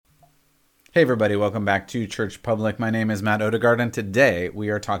Hey everybody, welcome back to Church Public. My name is Matt Odegaard, and today we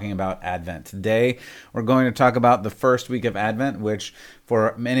are talking about Advent. Today we're going to talk about the first week of Advent, which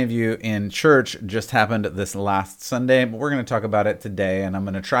for many of you in church just happened this last Sunday, but we're going to talk about it today, and I'm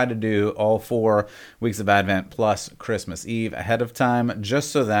going to try to do all 4 weeks of Advent plus Christmas Eve ahead of time,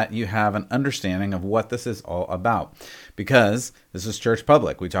 just so that you have an understanding of what this is all about. Because this is Church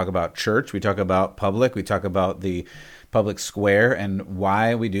Public. We talk about church, we talk about public, we talk about the public square and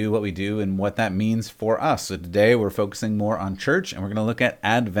why we do what we do and what that means for us. So today we're focusing more on church, and we're going to look at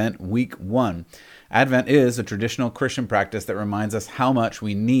Advent week 1. Advent is a traditional Christian practice that reminds us how much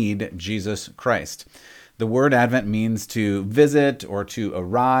we need Jesus Christ. The word Advent means to visit or to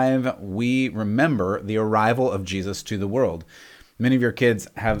arrive. We remember the arrival of Jesus to the world. Many of your kids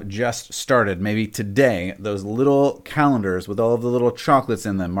have just started, maybe today, those little calendars with all of the little chocolates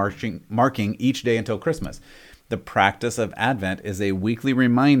in them, marking each day until Christmas. The practice of Advent is a weekly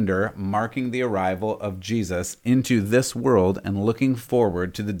reminder marking the arrival of Jesus into this world and looking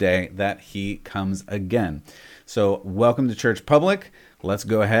forward to the day that he comes again. So, welcome to Church Public. Let's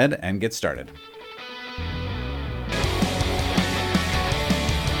go ahead and get started.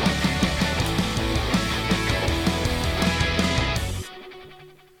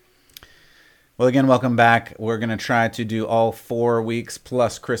 Well, again, welcome back. We're going to try to do all 4 weeks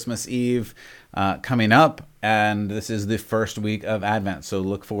plus Christmas Eve coming up, and this is the first week of Advent, so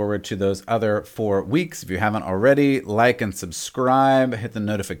look forward to those other 4 weeks. If you haven't already, like and subscribe, hit the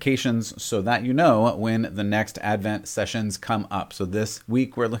notifications so that you know when the next Advent sessions come up. So this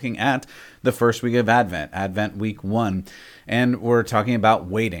week we're looking at the first week of Advent, Advent week 1, and we're talking about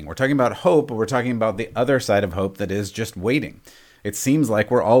waiting. We're talking about hope, but we're talking about the other side of hope that is just waiting. It seems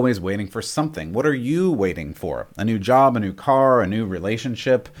like we're always waiting for something. What are you waiting for? A new job, a new car, a new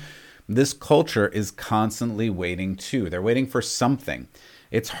relationship? This culture is constantly waiting too. They're waiting for something.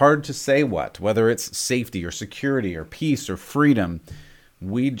 It's hard to say what, whether it's safety or security or peace or freedom.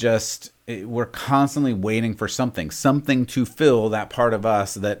 We're constantly waiting for something to fill that part of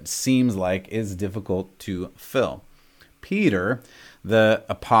us that seems like is difficult to fill. Peter, the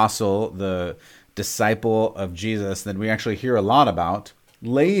apostle, the disciple of Jesus that we actually hear a lot about,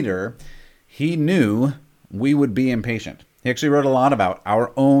 later, he knew we would be impatient. He actually wrote a lot about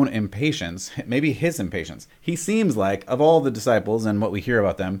our own impatience, maybe his impatience. He seems like, of all the disciples and what we hear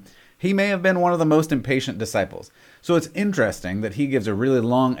about them, he may have been one of the most impatient disciples. So it's interesting that he gives a really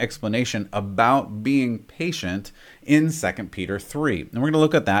long explanation about being patient in 2 Peter 3. And we're going to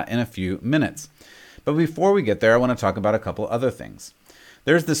look at that in a few minutes. But before we get there, I want to talk about a couple other things.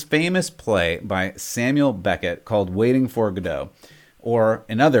 There's this famous play by Samuel Beckett called Waiting for Godot, or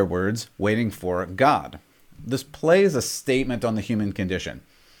in other words, Waiting for God. This play is a statement on the human condition.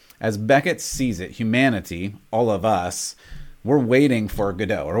 As Beckett sees it, humanity, all of us, we're waiting for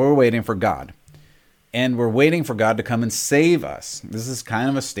Godot, or we're waiting for God. And we're waiting for God to come and save us. This is kind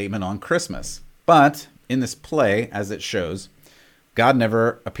of a statement on Christmas. But in this play, as it shows, God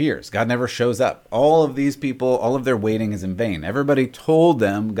never appears. God never shows up. All of these people, all of their waiting is in vain. Everybody told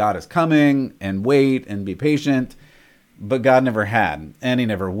them God is coming and wait and be patient, but God never had, and he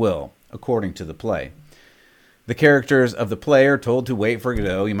never will, according to the play. The characters of the play are told to wait for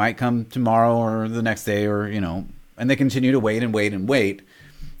Godot. He might come tomorrow or the next day or, and they continue to wait and wait and wait.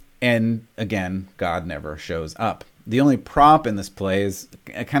 And again, God never shows up. The only prop in this play is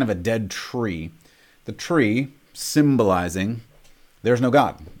a kind of a dead tree. The tree symbolizing there's no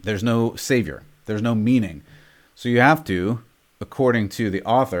God. There's no Savior. There's no meaning. So you have to, according to the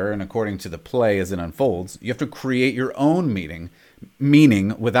author and according to the play as it unfolds, you have to create your own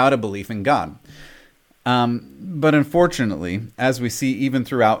meaning without a belief in God. But unfortunately, as we see even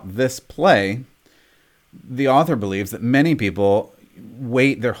throughout this play, the author believes that many people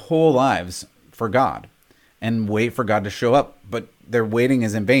wait their whole lives for God and wait for God to show up, but their waiting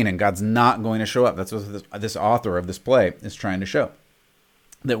is in vain and God's not going to show up. That's what this author of this play is trying to show.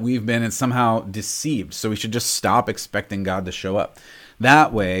 That we've been somehow deceived. So we should just stop expecting God to show up.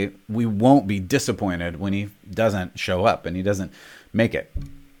 That way, we won't be disappointed when he doesn't show up and he doesn't make it.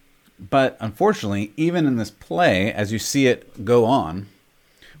 But unfortunately, even in this play, as you see it go on,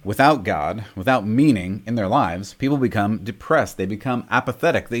 without God, without meaning in their lives, people become depressed. They become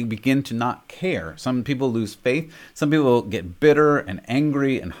apathetic. They begin to not care. Some people lose faith. Some people get bitter and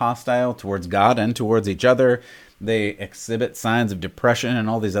angry and hostile towards God and towards each other. They exhibit signs of depression and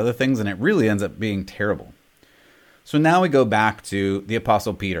all these other things, and it really ends up being terrible. So now we go back to the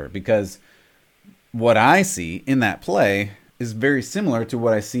Apostle Peter, because what I see in that play is very similar to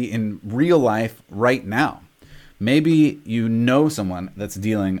what I see in real life right now. Maybe you know someone that's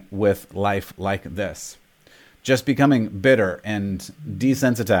dealing with life like this. just becoming bitter and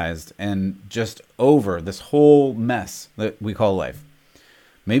desensitized and just over this whole mess that we call life.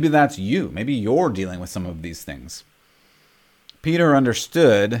 Maybe that's you. Maybe you're dealing with some of these things. Peter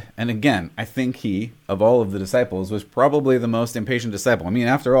understood, and again, I think he, of all of the disciples, was probably the most impatient disciple. I mean,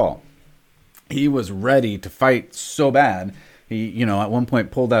 after all, he was ready to fight so bad. He, at one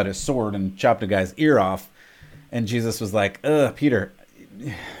point pulled out his sword and chopped a guy's ear off. And Jesus was like, Peter,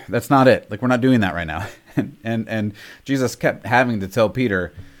 that's not it. Like, we're not doing that right now. And Jesus kept having to tell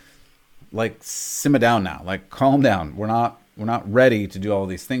Peter, like, simmer down now, like, calm down. We're not ready to do all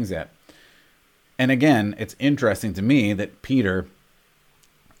these things yet. And again, it's interesting to me that Peter,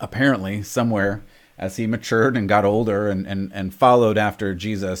 apparently somewhere as he matured and got older and followed after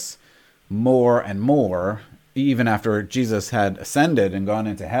Jesus more and more, even after Jesus had ascended and gone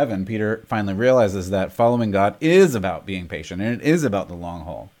into heaven, Peter finally realizes that following God is about being patient, and it is about the long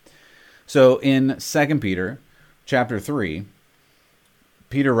haul. So in 2 Peter chapter 3,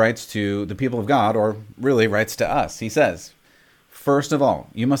 Peter writes to the people of God, or really writes to us. He says, "First of all,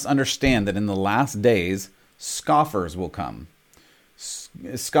 you must understand that in the last days, scoffers will come."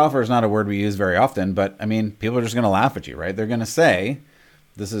 Scoffer is not a word we use very often, but I mean, people are just going to laugh at you, right? They're going to say,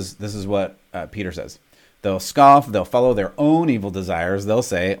 this is what Peter says. They'll scoff, they'll follow their own evil desires. They'll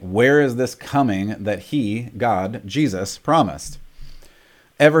say, where is this coming that he, God, Jesus, promised?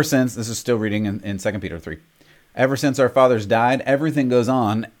 Ever since, this is still reading in 2 Peter 3, ever since our fathers died, everything goes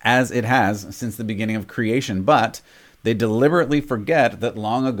on as it has since the beginning of creation. But they deliberately forget that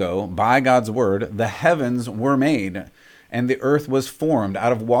long ago, by God's word, the heavens were made, and the earth was formed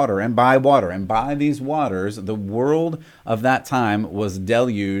out of water. And by these waters, the world of that time was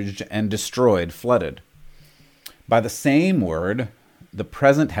deluged and destroyed, flooded. By the same word, the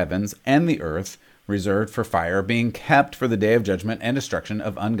present heavens and the earth reserved for fire, being kept for the day of judgment and destruction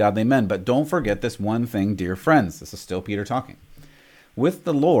of ungodly men. But don't forget this one thing, dear friends. This is still Peter talking. With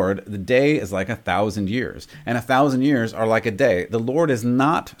the Lord, the day is like 1,000 years, and 1,000 years are like a day. The Lord is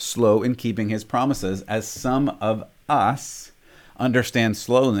not slow in keeping his promises, as some of us understand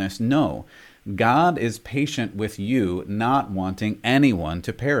slowness. No, God is patient with you, not wanting anyone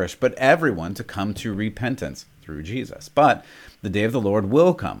to perish, but everyone to come to repentance through Jesus. But the day of the Lord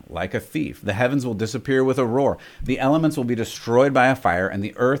will come like a thief. The heavens will disappear with a roar. The elements will be destroyed by a fire, and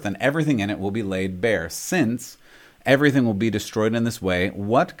the earth and everything in it will be laid bare. Since everything will be destroyed in this way,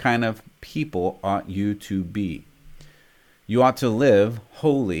 what kind of people ought you to be? You ought to live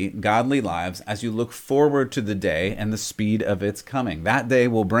holy, godly lives as you look forward to the day and the speed of its coming. That day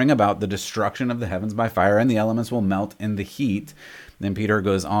will bring about the destruction of the heavens by fire, and the elements will melt in the heat. Then Peter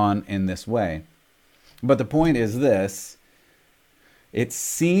goes on in this way. But the point is this: it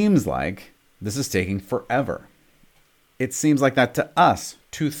seems like this is taking forever. It seems like that to us,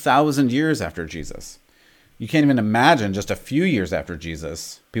 2,000 years after Jesus. You can't even imagine just a few years after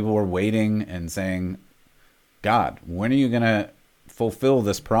Jesus, people were waiting and saying, God, when are you going to fulfill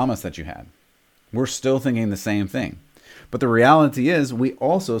this promise that you had? We're still thinking the same thing. But the reality is we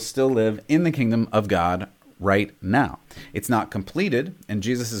also still live in the kingdom of God right now. It's not completed, and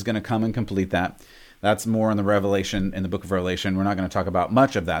Jesus is going to come and complete that. That's more in the Revelation, in the book of Revelation. We're not going to talk about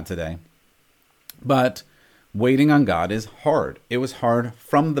much of that today. But waiting on God is hard. It was hard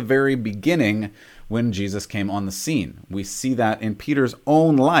from the very beginning when Jesus came on the scene. We see that in Peter's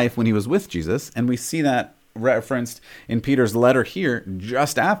own life when he was with Jesus, and we see that referenced in Peter's letter here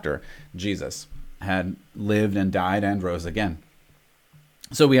just after Jesus had lived and died and rose again.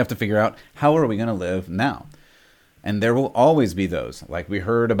 So we have to figure out, how are we going to live now? And there will always be those, like we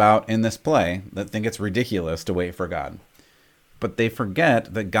heard about in this play, that think it's ridiculous to wait for God. But they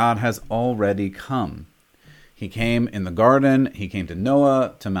forget that God has already come. He came in the garden. He came to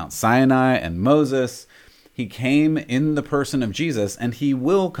Noah, to Mount Sinai and Moses. He came in the person of Jesus, and he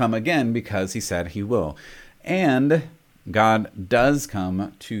will come again because he said he will. And God does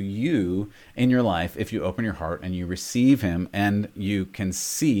come to you in your life if you open your heart and you receive him and you can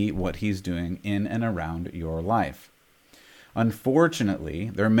see what he's doing in and around your life.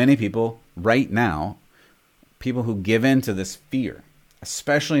 Unfortunately, there are many people right now, people who give in to this fear,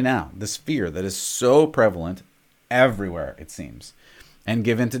 especially now, this fear that is so prevalent everywhere, it seems, and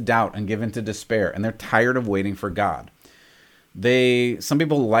give in to doubt and give in to despair, and they're tired of waiting for God. Some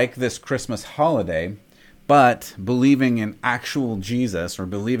people like this Christmas holiday, but believing in actual Jesus or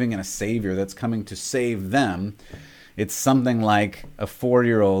believing in a Savior that's coming to save them, it's something like a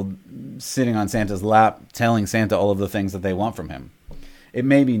 4-year-old sitting on Santa's lap telling Santa all of the things that they want from him. It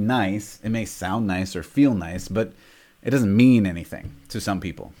may be nice, it may sound nice or feel nice, but it doesn't mean anything to some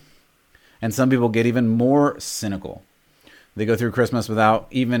people. And some people get even more cynical. They go through Christmas without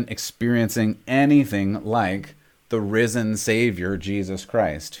even experiencing anything like the risen Savior, Jesus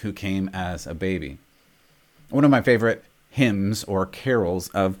Christ, who came as a baby. One of my favorite hymns or carols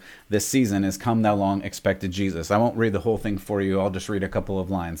of this season is Come Thou Long Expected Jesus. I won't read the whole thing for you. I'll just read a couple of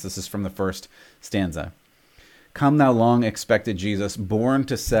lines. This is from the first stanza. Come Thou Long Expected Jesus, born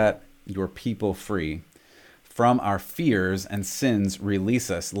to set your people free. From our fears and sins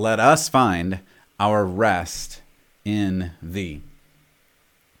release us. Let us find our rest in Thee.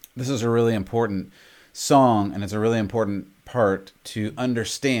 This is a really important song, and it's a really important part to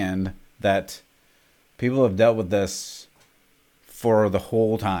understand that people have dealt with this for the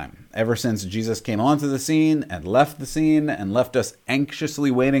whole time. Ever since Jesus came onto the scene and left the scene and left us anxiously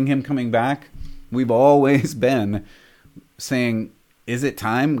waiting Him coming back, we've always been saying, is it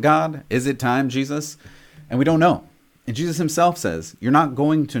time, God? Is it time, Jesus? And we don't know. And Jesus Himself says, you're not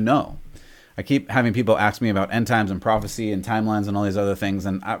going to know. I keep having people ask me about end times and prophecy and timelines and all these other things.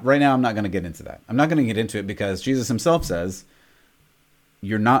 And right now, I'm not going to get into that. I'm not going to get into it because Jesus Himself says,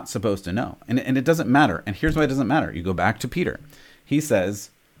 you're not supposed to know. And it doesn't matter. And here's why it doesn't matter. You go back to Peter. He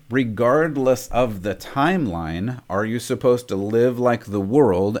says, regardless of the timeline, are you supposed to live like the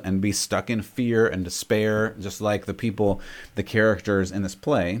world and be stuck in fear and despair, just like the people, the characters in this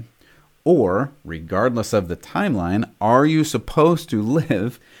play? Or, regardless of the timeline, are you supposed to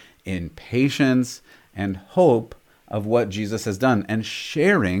live in patience and hope of what Jesus has done, and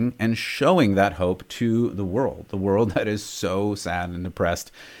sharing and showing that hope to the world that is so sad and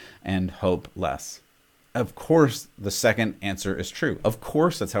depressed and hopeless? Of course, the second answer is true. Of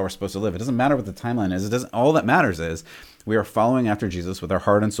course, that's how we're supposed to live. It doesn't matter what the timeline is. It doesn't. All that matters is we are following after Jesus with our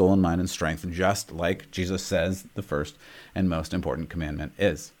heart and soul and mind and strength, just like Jesus says the first and most important commandment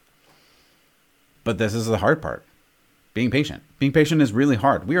is. But this is the hard part. Being patient. Being patient is really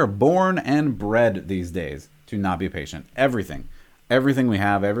hard. We are born and bred these days to not be patient. Everything we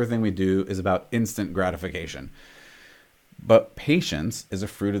have, everything we do is about instant gratification. But patience is a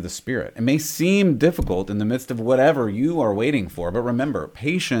fruit of the Spirit. It may seem difficult in the midst of whatever you are waiting for, but remember,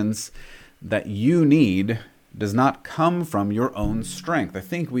 patience that you need does not come from your own strength. I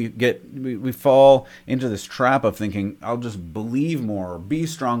think we fall into this trap of thinking, I'll just believe more, or be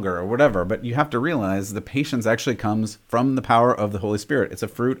stronger, or whatever. But you have to realize the patience actually comes from the power of the Holy Spirit. It's a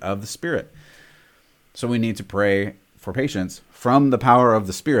fruit of the Spirit. So we need to pray for patience from the power of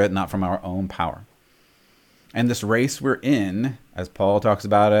the Spirit, not from our own power. And this race we're in, as Paul talks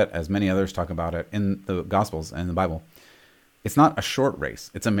about it, as many others talk about it in the Gospels and the Bible, it's not a short race.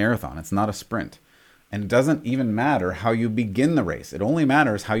 It's a marathon. It's not a sprint. And it doesn't even matter how you begin the race. It only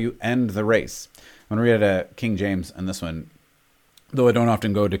matters how you end the race. I'm going to read a King James on this one. Though I don't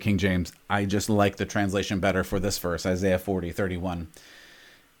often go to King James, I just like the translation better for this verse, Isaiah 40:31.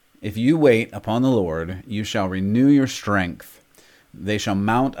 If you wait upon the Lord, you shall renew your strength. They shall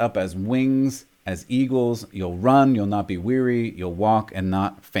mount up as wings, as eagles. You'll run, you'll not be weary. You'll walk and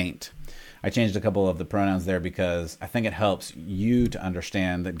not faint. I changed a couple of the pronouns there because I think it helps you to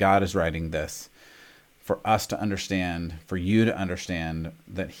understand that God is writing this for us to understand, for you to understand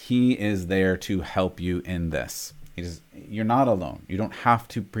that He is there to help you in this. You're not alone. You don't have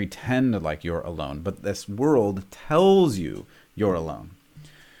to pretend like you're alone, but this world tells you you're alone.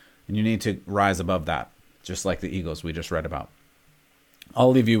 And you need to rise above that, just like the eagles we just read about.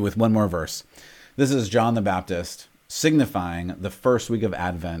 I'll leave you with one more verse. This is John the Baptist signifying the first week of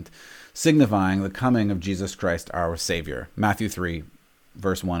Advent, signifying the coming of Jesus Christ, our Savior. Matthew 3,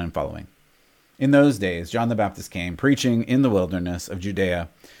 verse 1 and following. In those days, John the Baptist came, preaching in the wilderness of Judea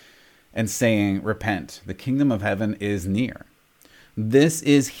and saying, repent, the kingdom of heaven is near. This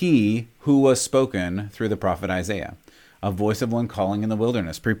is he who was spoken through the prophet Isaiah, a voice of one calling in the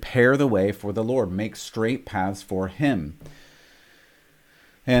wilderness, prepare the way for the Lord, make straight paths for him.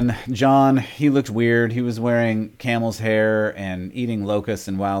 And John, he looked weird. He was wearing camel's hair and eating locusts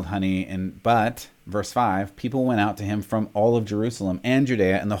and wild honey. But, verse 5, people went out to him from all of Jerusalem and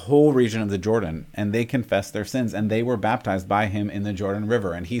Judea and the whole region of the Jordan, and they confessed their sins, and they were baptized by him in the Jordan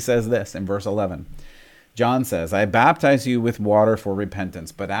River. And he says this in verse 11. John says, I baptize you with water for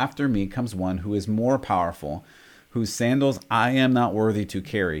repentance, but after me comes one who is more powerful, whose sandals I am not worthy to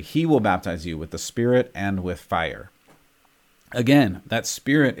carry. He will baptize you with the Spirit and with fire. Again, that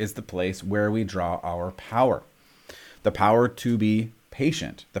Spirit is the place where we draw our power. The power to be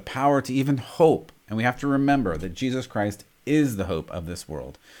patient, the power to even hope. And we have to remember that Jesus Christ is the hope of this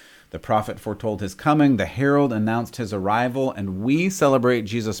world. The prophet foretold his coming, the herald announced his arrival, and we celebrate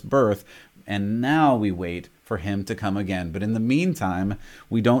Jesus' birth, and now we wait for him to come again. But in the meantime,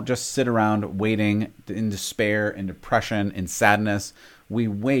 we don't just sit around waiting in despair, in depression, in sadness. we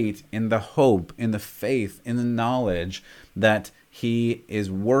wait in the hope, in the faith, in the knowledge that he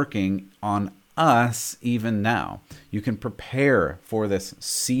is working on us even now. You can prepare for this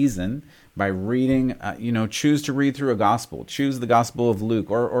season by reading, choose to read through a gospel. Choose the Gospel of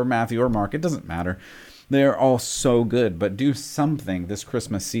Luke or Matthew or Mark. It doesn't matter. They're all so good, but do something this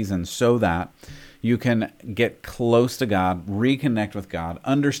Christmas season so that you can get close to God, reconnect with God,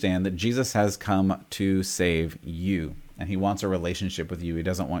 understand that Jesus has come to save you, and he wants a relationship with you. He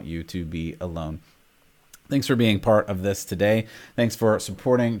doesn't want you to be alone. Thanks for being part of this today. Thanks for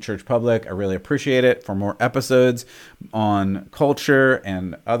supporting Church Public. I really appreciate it. For more episodes on culture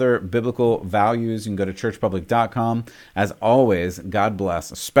and other biblical values, you can go to churchpublic.com. As always, God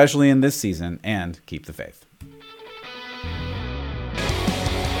bless, especially in this season, and keep the faith.